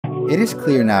It is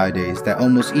clear nowadays that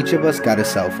almost each of us got a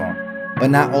cell phone, but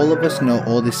not all of us know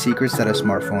all the secrets that a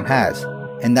smartphone has,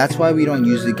 and that's why we don't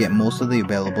usually get most of the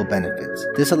available benefits.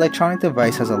 This electronic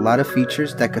device has a lot of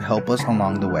features that could help us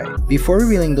along the way. Before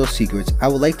revealing those secrets, I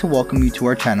would like to welcome you to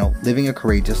our channel, Living a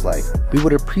Courageous Life. We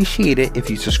would appreciate it if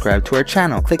you subscribe to our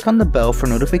channel. Click on the bell for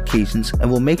notifications and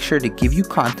we'll make sure to give you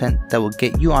content that will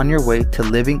get you on your way to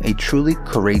living a truly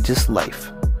courageous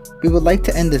life. We would like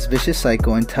to end this vicious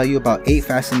cycle and tell you about 8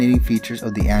 fascinating features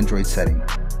of the Android setting.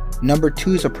 Number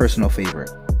 2 is a personal favorite.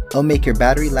 It'll make your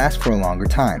battery last for a longer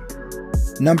time.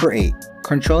 Number 8.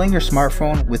 Controlling your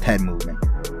smartphone with head movement.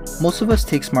 Most of us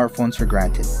take smartphones for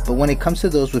granted, but when it comes to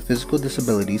those with physical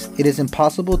disabilities, it is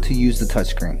impossible to use the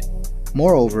touchscreen.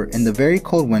 Moreover, in the very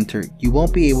cold winter, you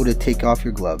won't be able to take off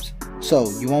your gloves, so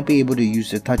you won't be able to use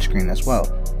the touchscreen as well.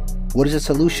 What is the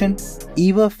solution?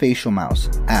 EVA Facial Mouse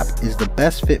app is the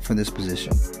best fit for this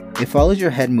position. It follows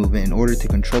your head movement in order to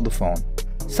control the phone.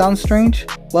 Sounds strange?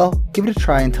 Well, give it a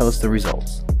try and tell us the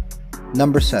results.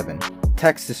 Number 7.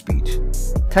 Text-to-speech.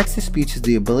 Text-to-speech is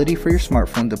the ability for your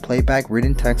smartphone to play back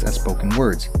written text as spoken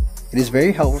words. It is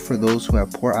very helpful for those who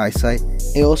have poor eyesight.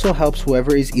 It also helps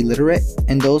whoever is illiterate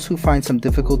and those who find some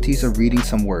difficulties of reading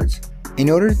some words. In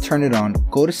order to turn it on,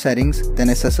 go to Settings, then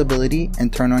Accessibility,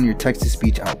 and turn on your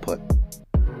text-to-speech output.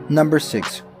 Number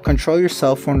 6. Control your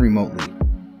cell phone remotely.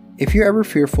 If you're ever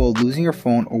fearful of losing your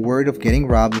phone or worried of getting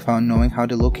robbed without knowing how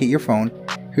to locate your phone,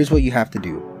 here's what you have to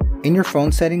do. In your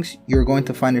phone settings, you're going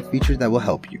to find a feature that will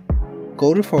help you.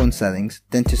 Go to Phone Settings,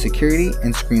 then to Security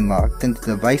and Screen Lock, then to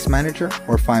Device Manager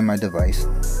or Find My Device,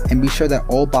 and be sure that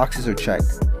all boxes are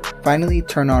checked. Finally,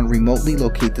 turn on Remotely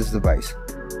Locate this device.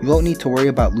 You won't need to worry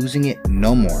about losing it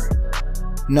no more.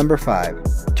 Number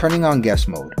 5. Turning on guest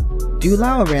mode. Do you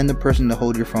allow a random person to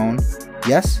hold your phone?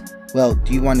 Yes? Well,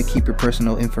 do you want to keep your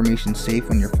personal information safe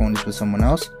when your phone is with someone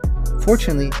else?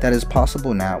 Fortunately, that is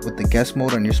possible now with the guest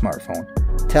mode on your smartphone.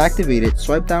 To activate it,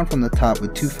 swipe down from the top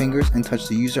with 2 fingers and touch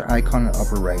the user icon in the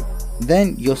upper right.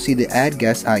 Then you'll see the Add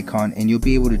Guest icon and you'll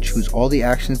be able to choose all the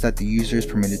actions that the user is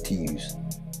permitted to use.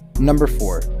 Number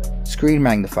 4. Screen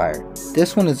Magnifier.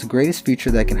 This one is the greatest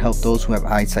feature that can help those who have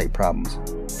eyesight problems,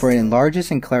 for it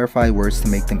enlarges and clarifies words to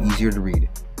make them easier to read.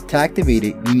 To activate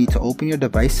it, you need to open your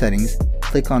device settings,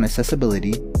 click on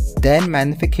Accessibility, then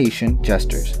Magnification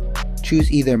Gestures.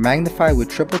 Choose either Magnify with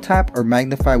triple tap or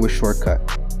Magnify with shortcut.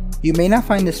 You may not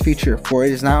find this feature for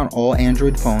it is not on all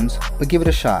Android phones, but give it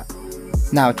a shot.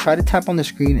 Now try to tap on the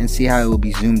screen and see how it will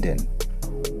be zoomed in.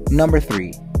 Number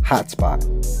 3.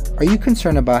 Hotspot. Are you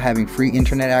concerned about having free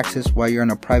internet access while you're in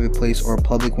a private place or a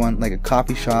public one like a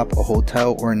coffee shop, a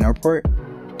hotel, or an airport?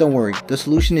 Don't worry, the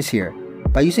solution is here.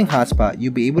 By using Hotspot,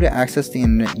 you'll be able to access the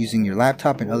internet using your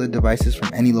laptop and other devices from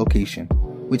any location,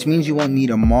 which means you won't need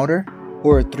a modem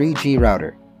or a 3G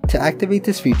router. To activate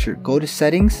this feature, go to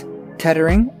Settings,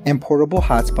 Tethering, and Portable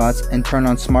Hotspots and turn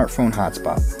on Smartphone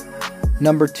Hotspot.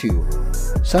 Number 2.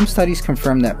 Some studies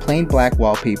confirm that plain black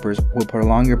wallpapers will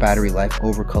prolong your battery life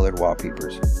over colored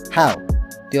wallpapers. How?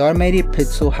 The automated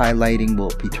pixel highlighting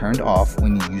will be turned off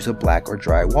when you use a black or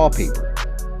dry wallpaper.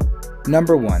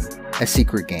 Number 1. A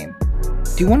secret game.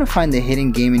 Do you want to find the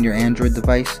hidden game in your Android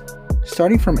device?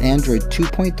 Starting from Android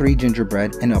 2.3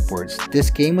 Gingerbread and upwards,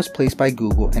 this game was placed by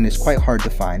Google and is quite hard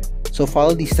to find, so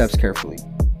follow these steps carefully.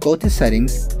 Go to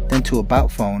Settings, then to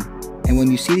About Phone, and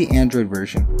when you see the Android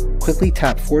version, quickly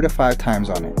tap 4 to 5 times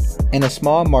on it, and a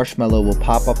small marshmallow will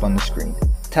pop up on the screen.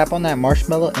 Tap on that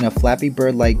marshmallow and a Flappy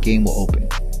Bird-like game will open.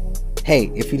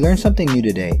 Hey, if you learned something new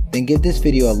today, then give this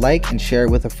video a like and share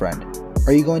it with a friend.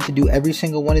 Are you going to do every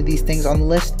single one of these things on the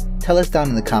list? Tell us down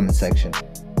in the comment section.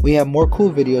 We have more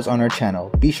cool videos on our channel.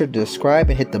 Be sure to subscribe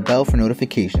and hit the bell for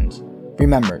notifications.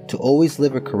 Remember to always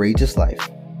live a courageous life.